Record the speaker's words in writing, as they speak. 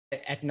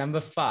at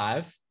number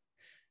 5,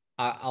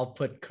 I'll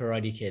put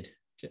Karate Kid,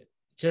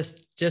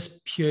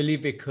 just purely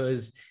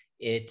because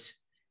it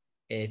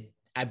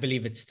I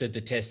believe it stood the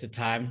test of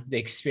time. The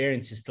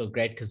experience is still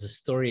great because the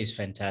story is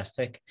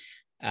fantastic.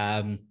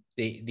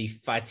 The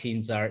fight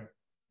scenes are,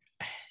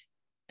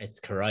 it's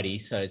karate,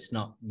 so it's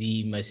not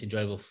the most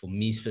enjoyable for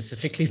me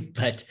specifically,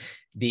 but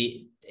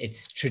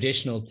it's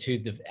traditional to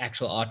the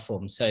actual art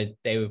form, so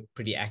they were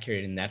pretty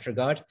accurate in that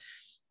regard,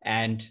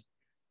 and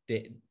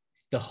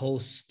the whole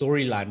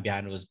storyline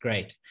behind it was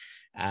great.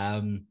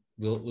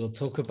 We'll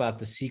talk about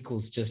the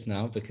sequels just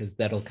now because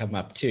that'll come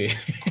up too.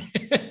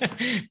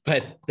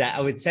 But that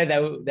I would say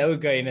that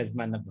would go in as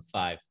my number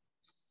 5.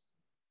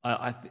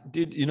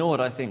 Did you know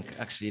what I think?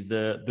 Actually,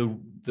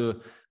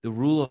 the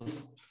rule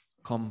of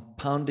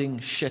compounding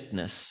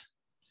shitness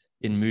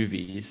in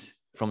movies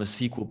from a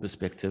sequel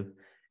perspective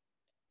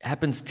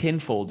happens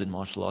tenfold in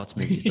martial arts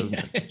movies,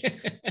 doesn't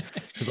it?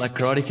 Because like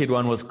Karate Kid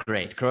 1 was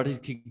great,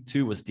 Karate Kid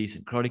 2 was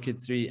decent, Karate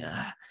Kid 3,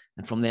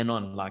 and from then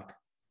on, like,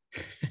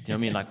 do you know what I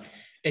mean? Like,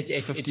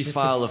 it 50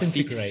 file of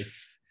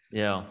feats.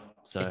 Yeah.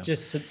 So it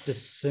just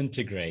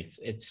disintegrates.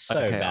 It's so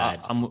okay,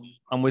 bad.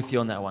 I'm with you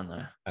on that one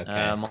though.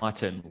 Okay. My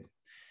turn.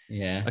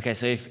 Yeah. Okay,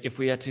 so if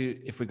we're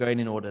going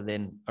in order,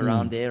 then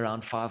around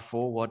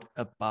 5-4. What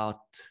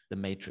about The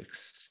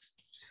Matrix?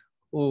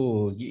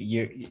 Oh,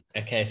 you're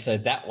okay. So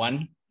that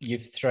one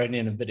you've thrown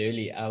in a bit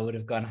early. I would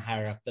have gone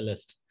higher up the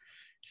list.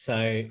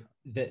 So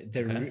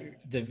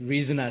the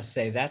reason I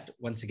say that,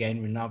 once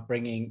again,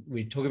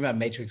 we're talking about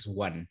Matrix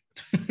 1.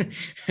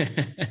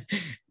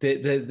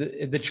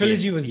 the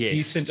trilogy was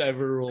decent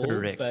overall.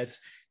 Correct. But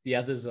the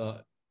others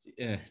are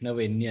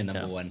nowhere near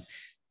number 1.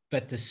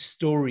 But the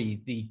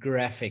story, the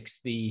graphics,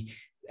 the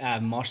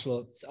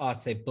martial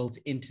arts they built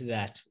into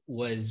that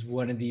was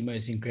one of the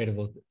most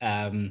incredible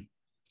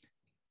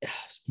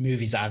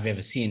movies I've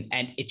ever seen,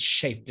 and it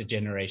shaped a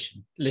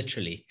generation,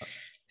 literally.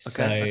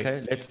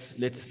 Okay.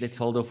 Let's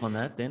hold off on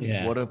that then.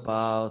 Yeah. What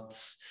about?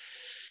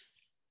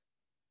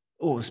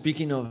 Oh,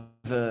 speaking of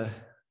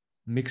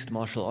mixed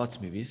martial arts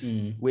movies,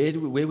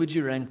 where would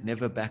you rank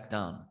Never Back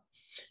Down?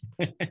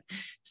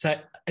 So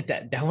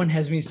that one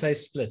has me so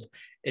split.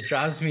 It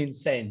drives me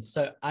insane.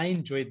 So I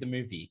enjoyed the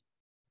movie.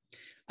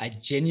 I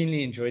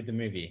genuinely enjoyed the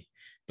movie.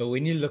 But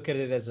when you look at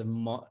it as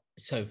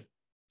so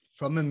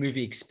from a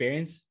movie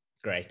experience,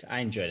 great. I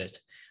enjoyed it.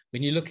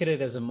 When you look at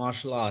it as a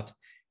martial art,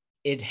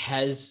 it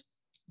has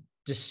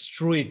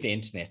destroyed the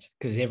internet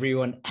because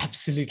everyone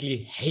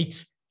absolutely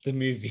hates the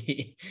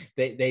movie.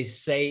 They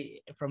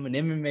say from an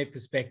MMA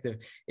perspective,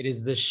 it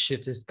is the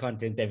shittest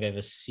content they've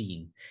ever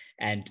seen.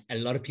 And a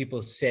lot of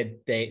people said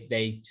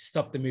they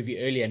stopped the movie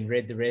early and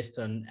read the rest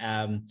on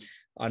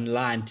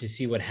online to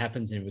see what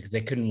happens in it because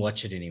they couldn't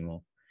watch it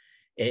anymore.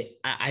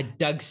 I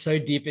dug so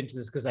deep into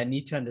this because I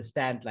need to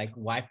understand like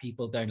why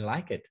people don't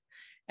like it.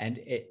 And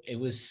it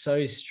was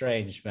so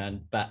strange,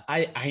 man. But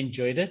I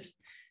enjoyed it,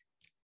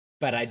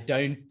 but I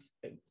don't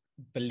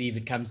believe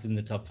it comes in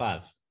the top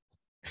 5.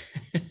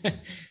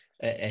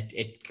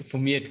 For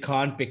me, it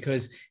can't,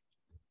 because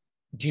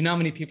do you know how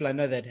many people I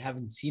know that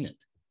haven't seen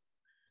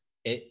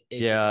it?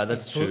 Yeah,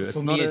 that's true.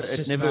 For me, it's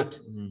just not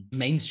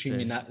mainstream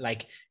enough.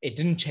 Like, it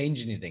didn't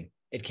change anything.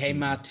 It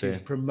came out to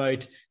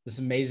promote this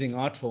amazing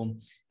art form,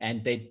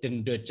 and they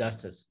didn't do it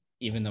justice,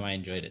 even though I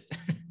enjoyed it.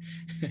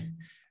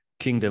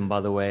 Kingdom,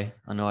 by the way,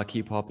 I know I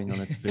keep hopping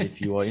on it, but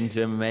if you are into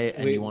MMA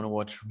and you want to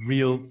watch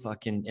real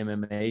fucking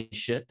MMA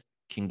shit,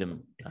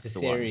 Kingdom. It's a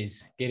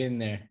series. Get in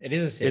there. It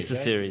is a series. It's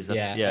a series.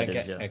 Yeah. Okay. It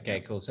is, yeah. Okay,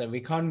 cool. So we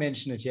can't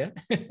mention it yet.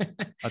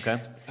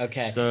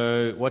 Okay.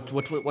 So what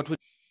would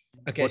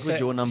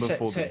your number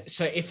 4 be?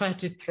 So if I had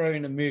to throw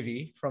in a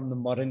movie from the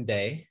modern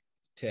day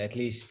to at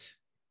least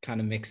kind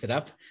of mix it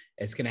up,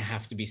 it's going to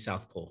have to be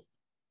Southpaw.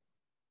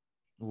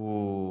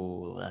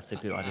 Oh, that's a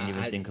good. I didn't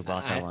even think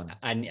about that one.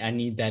 I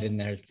need that in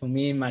there. For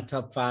me, in my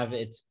top 5,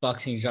 it's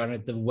boxing genre,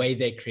 the way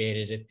they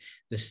created it,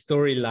 the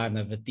storyline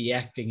of it, the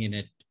acting in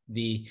it,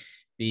 the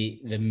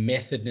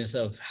methodness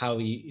of how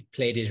he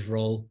played his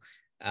role.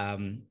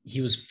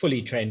 He was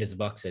fully trained as a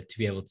boxer to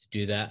be able to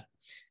do that.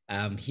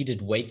 He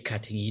did weight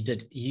cutting.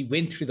 He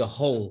went through the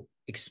whole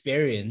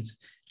experience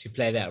to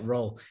play that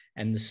role.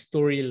 And the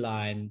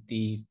storyline,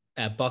 the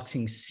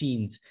boxing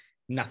scenes,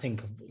 nothing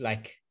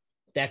like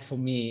that for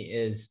me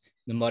is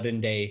the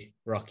modern day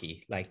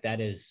Rocky. Like, that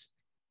is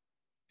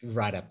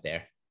right up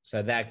there.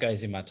 So that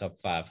goes in my top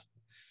 5.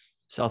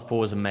 Southpaw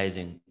was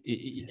amazing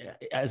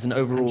as an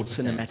overall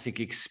 100%. Cinematic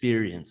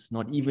experience,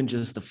 not even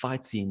just the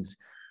fight scenes,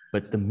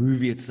 but the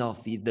movie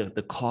itself,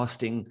 the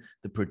casting,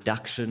 the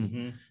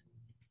production,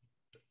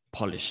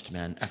 polished,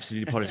 man,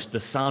 absolutely polished. The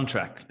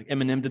soundtrack, like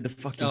Eminem did the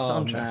fucking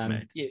soundtrack,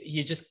 man.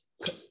 You just,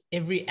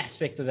 every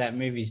aspect of that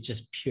movie is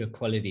just pure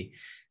quality.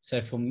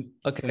 So for me,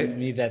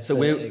 that's a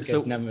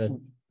good number.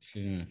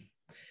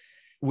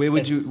 Where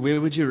would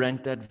you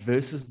rank that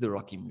versus the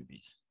Rocky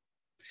movies?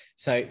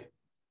 So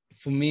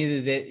for me,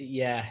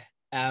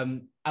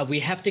 we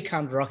have to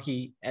count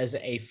Rocky as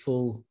a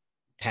full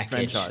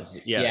package. Franchise.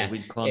 Yeah.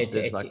 We can't.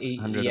 There's like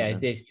 100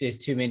 of them. There's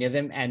too many of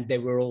them, and they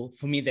were all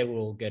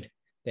good.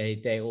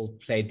 They all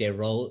played their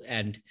role.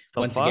 And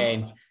Top once five?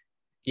 again,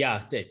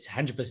 yeah, it's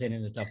 100%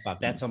 in the top 5.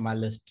 That's on my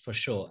list for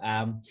sure.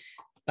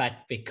 But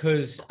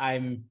because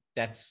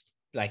that's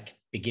like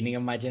beginning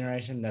of my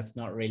generation, that's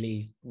not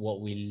really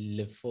what we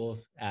live for.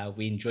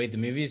 We enjoyed the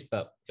movies,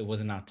 but it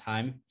wasn't our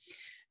time.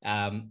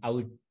 I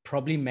would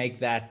probably make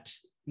that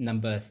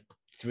number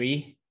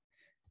 3.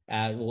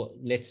 Well,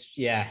 let's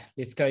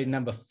go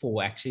number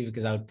 4 actually,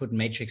 because I would put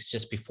Matrix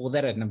just before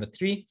that at number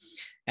 3,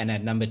 and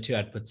at number 2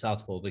 I'd put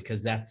Southpaw,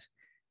 because that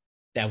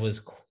was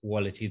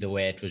quality the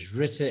way it was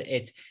written.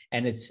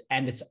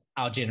 It's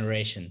our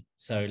generation,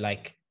 so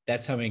like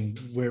that's something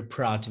we're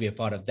proud to be a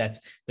part of. That's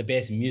the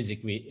best music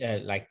we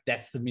like.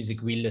 That's the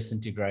music we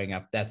listened to growing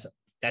up. That's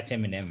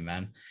Eminem,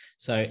 man.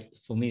 So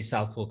for me,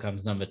 Southpaw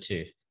comes number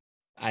 2.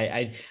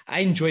 I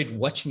enjoyed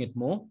watching it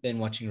more than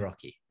watching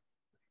Rocky.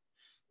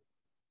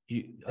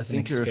 I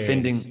think you're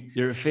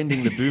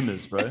offending the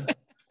boomers, bro.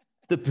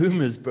 The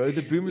boomers, bro.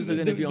 The boomers are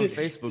going to be on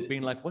Facebook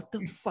being like, "What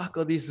the fuck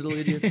are these little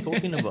idiots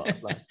talking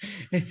about?" Like,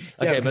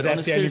 okay, but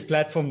that's the only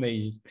platform they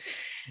use.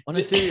 On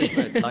a serious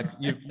note, like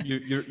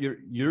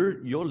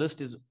your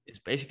list is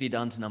basically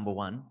down to number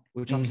 1,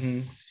 which I'm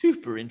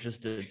super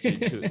interested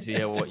to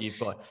hear what you've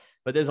got.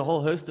 But there's a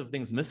whole host of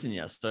things missing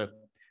here. So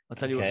I'll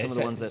tell you what some of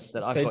the ones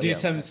that I've got. So do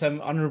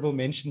some honorable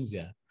mentions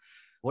here.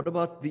 What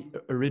about the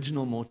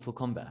original Mortal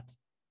Kombat?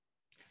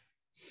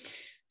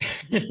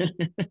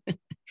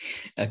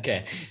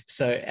 Okay,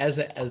 so as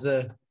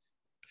a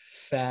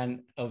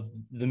fan of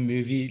the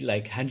movie,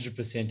 like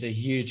 100% a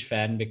huge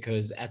fan,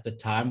 because at the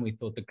time we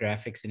thought the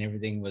graphics and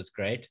everything was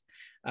great.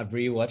 I've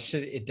rewatched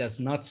it. It does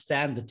not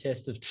stand the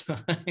test of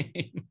time.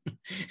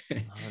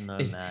 Oh no,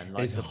 man!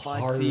 Like the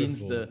fight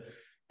scenes, the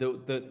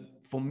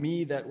for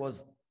me that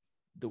was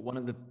one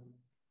of the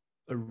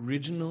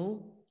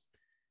original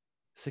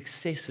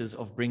successes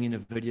of bringing a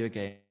video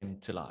game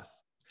to life.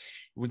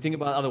 We think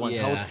about other ones.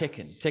 How was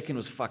Tekken? Tekken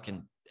was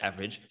fucking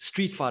average.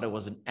 Street Fighter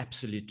was an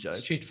absolute joke.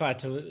 Street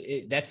Fighter,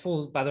 that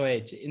falls, by the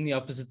way, in the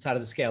opposite side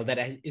of the scale.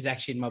 That is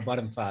actually in my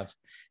bottom 5.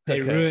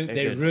 They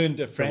ruined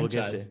a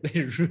franchise.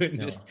 They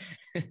ruined it.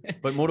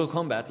 But Mortal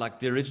Kombat, like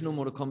the original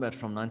Mortal Kombat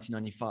from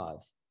 1995,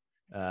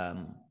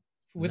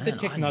 with the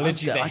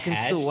technology they had, I can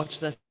still watch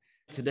that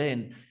today.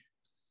 And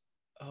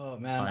oh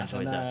man, I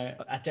don't know.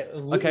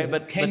 Okay,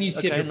 but can you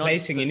see it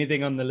replacing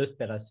anything on the list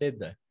that I said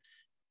though?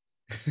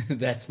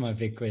 That's my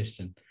big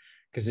question,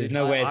 because there's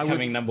no way it's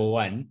coming number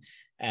 1.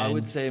 And I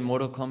would say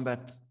Mortal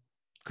Kombat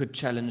could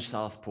challenge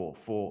Southpaw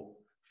for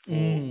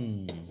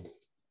I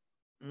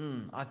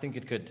think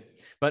it could.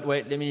 But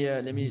wait, let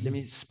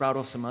me sprout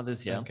off some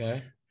others here.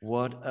 Okay.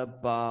 What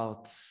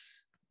about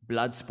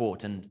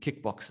Bloodsport and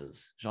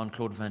Kickboxers,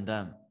 Jean-Claude Van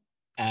Damme?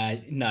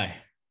 No.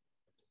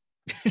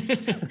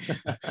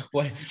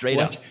 Straight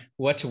up.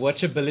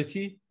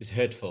 Watchability is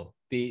hurtful.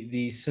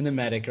 The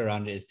cinematic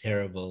around it is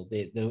terrible.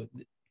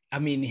 I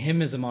mean,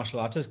 him as a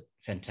martial artist,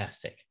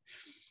 fantastic.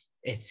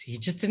 He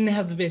just didn't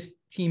have the best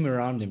team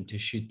around him to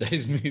shoot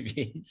those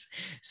movies.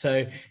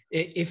 So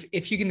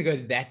if you're going to go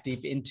that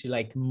deep into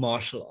like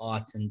martial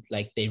arts and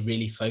like they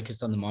really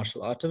focused on the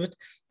martial art of it,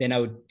 then I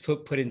would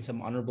put in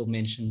some honorable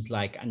mentions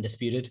like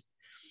Undisputed,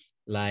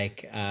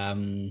 like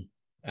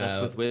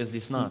that's with Wesley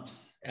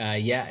Snipes.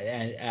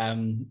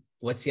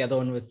 What's the other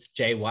one with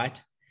Jay White?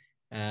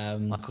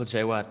 Michael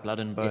Jai White, Blood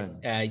and Bone.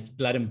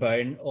 Blood and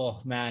Bone. Oh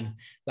man,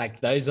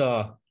 like those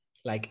are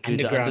like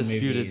underground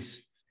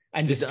movies.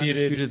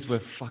 Undisputeds were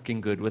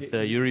fucking good with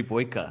Yuri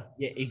Boyka.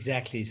 Yeah,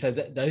 exactly. So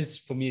those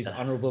for me is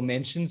honorable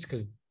mentions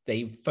because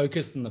they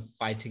focused on the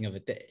fighting of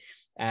it.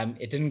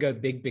 It didn't go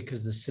big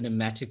because the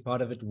cinematic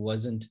part of it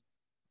wasn't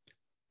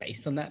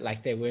based on that.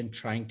 Like they weren't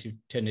trying to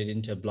turn it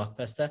into a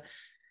blockbuster.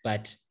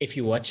 But if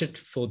you watch it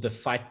for the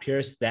fight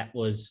purists, that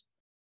was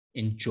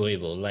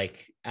enjoyable.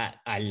 Like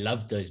I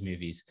loved those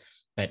movies,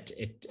 but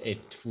it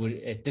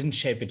didn't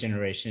shape a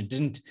generation. It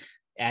didn't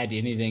add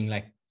anything.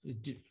 Like,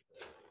 do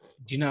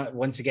you know?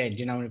 Once again, do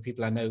you know how many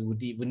people I know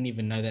wouldn't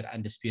even know that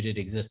Undisputed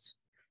exists?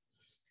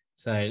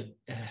 So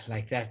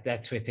like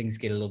that's where things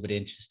get a little bit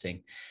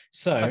interesting.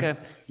 So okay,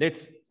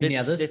 let's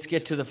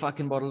get to the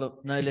fucking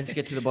let's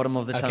get to the bottom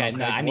of the tunnel. Okay,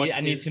 no,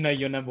 I need to know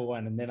your number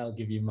one, and then I'll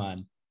give you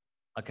mine.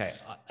 Okay,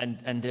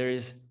 and there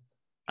is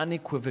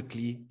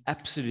unequivocally,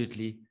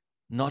 absolutely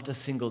not a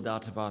single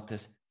doubt about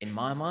this in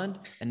my mind.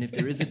 And if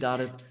there is a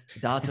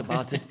doubt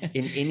about it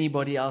in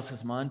anybody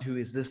else's mind who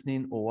is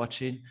listening or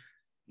watching,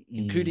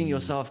 including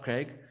yourself,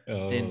 Craig,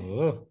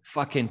 then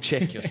fucking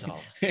check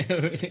yourselves.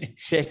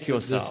 Check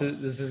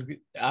yourselves. This is.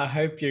 I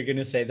hope you're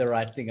gonna say the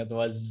right thing,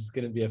 otherwise this is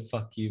gonna be a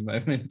fuck you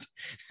moment.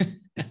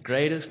 The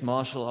greatest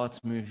martial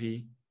arts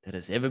movie that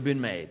has ever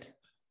been made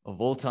of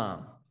all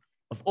time,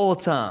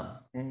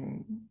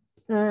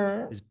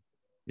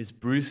 is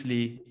Bruce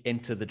Lee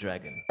Enter the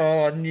Dragon.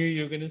 Oh, I knew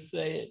you were gonna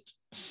say it.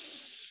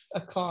 I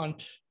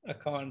can't.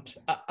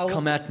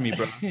 Come at me,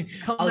 bro.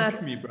 Come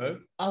at me, bro.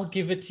 I'll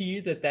give it to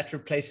you that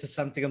replaces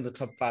something on the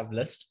top 5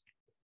 list.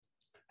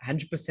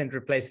 100%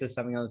 replaces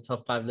something on the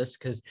top 5 list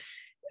because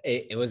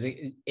it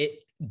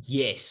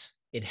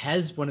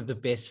has one of the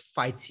best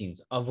fight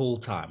scenes of all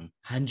time.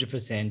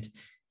 100%.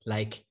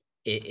 Like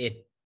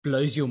it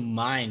blows your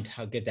mind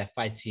how good that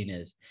fight scene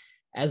is.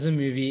 As a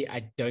movie,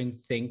 I don't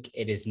think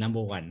it is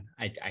number one.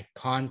 I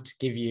can't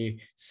give you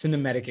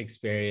cinematic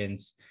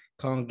experience,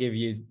 can't give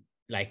you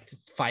like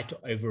fight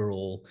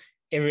overall.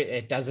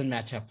 It doesn't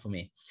match up for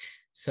me.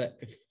 So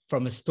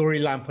from a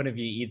storyline point of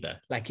view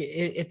either, like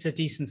it's a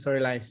decent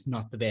storyline, it's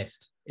not the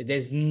best.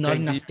 There's not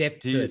Craig, enough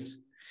depth to it.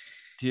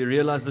 Do you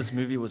realize this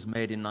movie was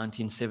made in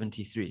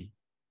 1973?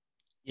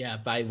 Yeah,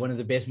 by one of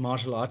the best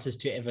martial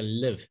artists to ever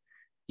live.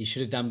 You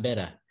should have done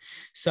better.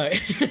 So,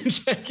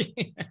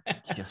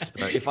 yes,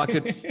 bro. If I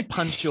could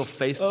punch your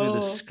face through the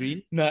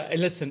screen. No,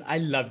 listen, I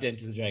loved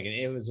Enter the Dragon.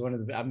 It was one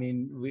of the, I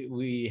mean,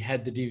 we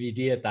had the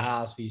DVD at the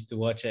house. We used to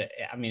watch it.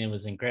 I mean, it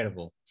was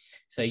incredible.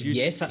 So,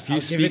 yes, I'll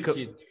give it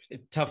to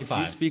top 5.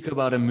 If you speak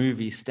about a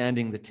movie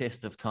standing the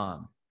test of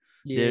time,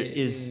 there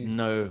is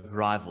no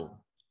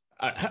rival.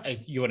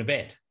 You want to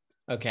bet?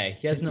 Okay,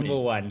 here's number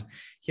one.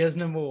 Here's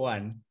number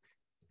one.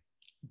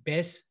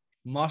 Best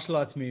martial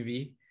arts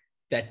movie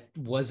that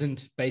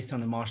wasn't based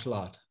on a martial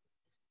art.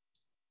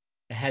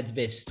 It had the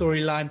best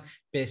storyline,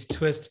 best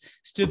twist,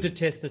 stood the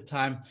test of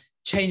time,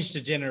 changed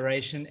a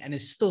generation, and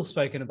is still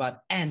spoken about.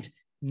 And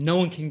no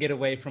one can get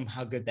away from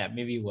how good that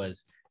movie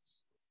was.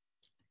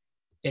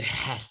 It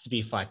has to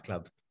be Fight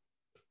Club.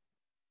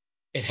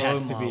 It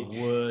has to be. Oh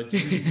my word!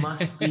 You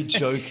must be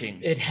joking.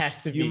 It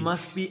has to be. You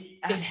must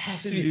be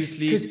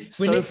absolutely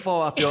so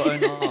far up your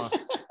own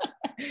ass.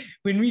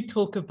 When we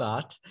talk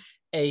about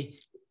a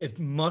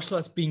martial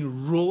arts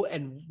being raw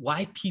and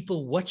why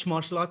people watch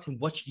martial arts and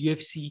watch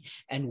UFC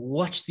and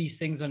watch these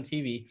things on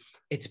TV,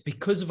 it's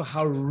because of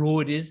how raw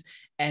it is,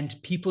 and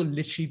people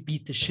literally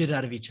beat the shit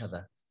out of each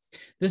other.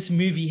 This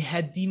movie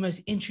had the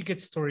most intricate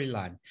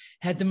storyline,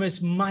 had the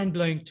most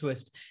mind-blowing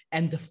twist,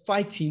 and the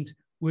fight scenes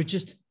were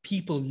just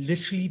people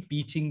literally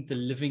beating the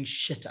living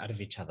shit out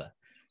of each other.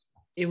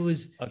 It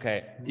was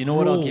okay. You know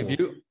what I'll give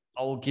you?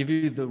 I will give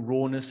you the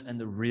rawness and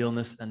the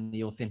realness and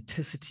the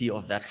authenticity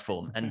of that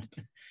film.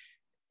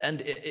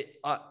 And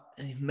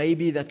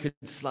maybe that could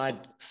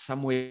slide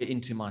somewhere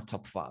into my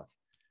top 5.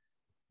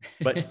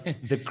 But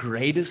the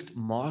greatest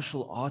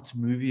martial arts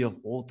movie of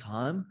all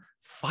time,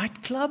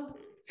 Fight Club?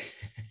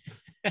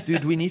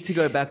 Dude, we need to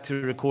go back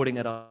to recording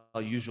at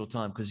our usual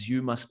time, because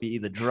you must be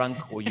either drunk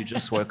or you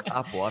just woke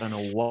up, or I don't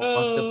know what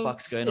the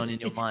fuck's going on in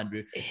your mind,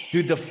 bro.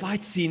 Dude, the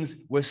fight scenes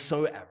were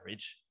so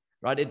average,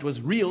 right? It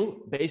was real,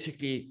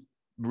 basically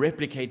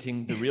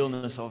replicating the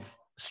realness of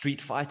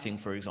street fighting,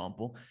 for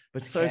example,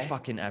 but so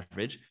fucking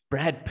average.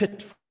 Brad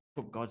Pitt,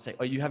 for God's sake,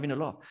 are you having a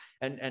laugh?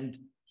 And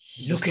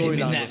look at him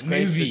in that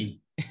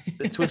movie.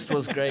 The twist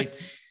was great.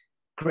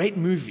 Great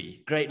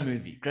movie, great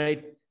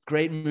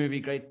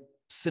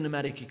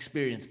cinematic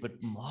experience. But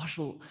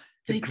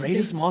the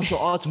greatest martial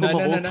arts film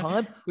of all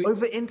time,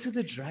 over Enter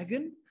the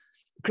Dragon.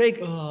 Craig,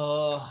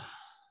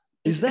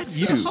 is that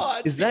you?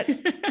 So is that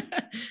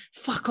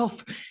fuck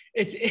off?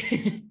 It's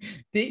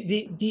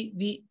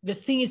the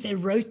thing is, they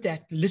wrote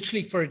that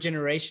literally for a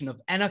generation of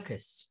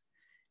anarchists.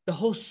 The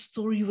whole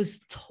story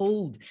was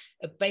told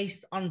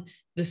based on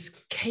this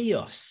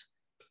chaos,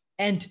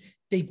 and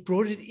they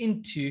brought it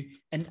into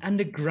an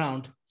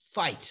underground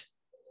fight.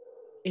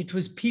 It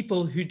was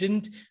people who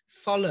didn't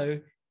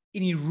follow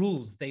any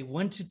rules. They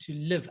wanted to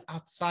live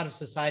outside of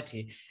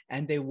society,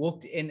 and they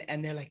walked in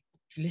and they're like,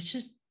 let's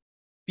just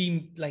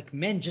be like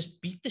men,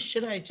 just beat the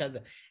shit out of each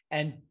other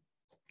and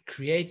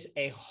create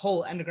a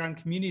whole underground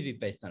community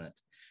based on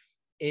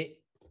it.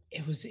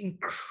 It was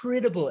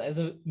incredible as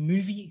a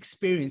movie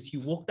experience.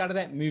 You walked out of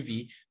that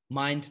movie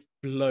mind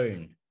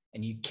blown,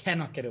 and you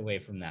cannot get away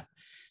from that.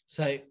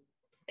 So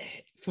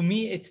for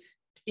me, it's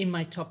in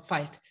my top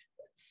 5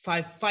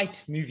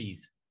 fight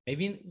movies.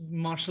 Maybe in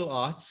martial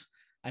arts,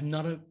 I'm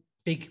not a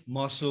big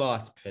martial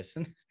arts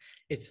person.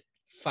 It's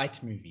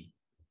fight movie.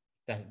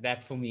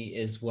 That for me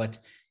is what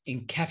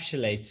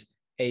encapsulates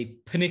a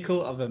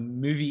pinnacle of a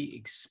movie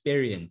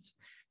experience.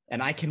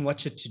 And I can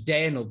watch it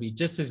today and it'll be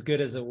just as good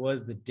as it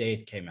was the day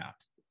it came out.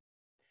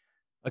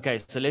 Okay,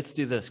 so let's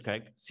do this,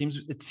 Craig.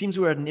 It seems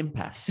we're at an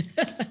impasse.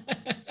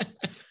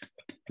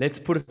 Let's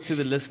put it to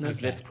the listeners.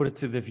 Okay. Let's put it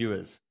to the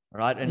viewers. All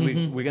right,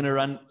 and we're gonna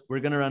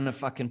run a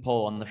fucking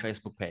poll on the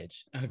Facebook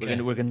page. Okay.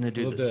 We're gonna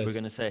do this. We're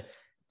gonna say,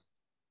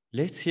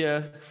 let's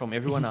hear from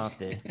everyone out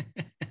there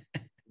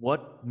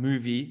what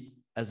movie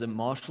as a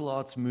martial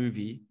arts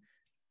movie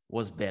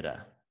was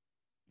better.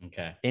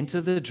 Okay.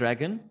 Enter the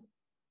Dragon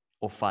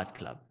or Fight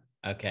Club.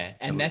 Okay,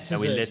 and that's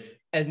as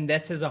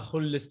a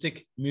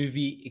holistic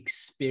movie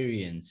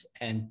experience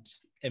and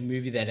a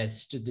movie that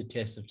has stood the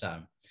test of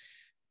time.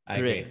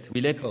 Correct.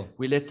 We let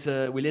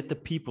the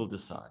people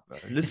decide, bro.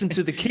 Listen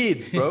to the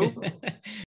kids, bro.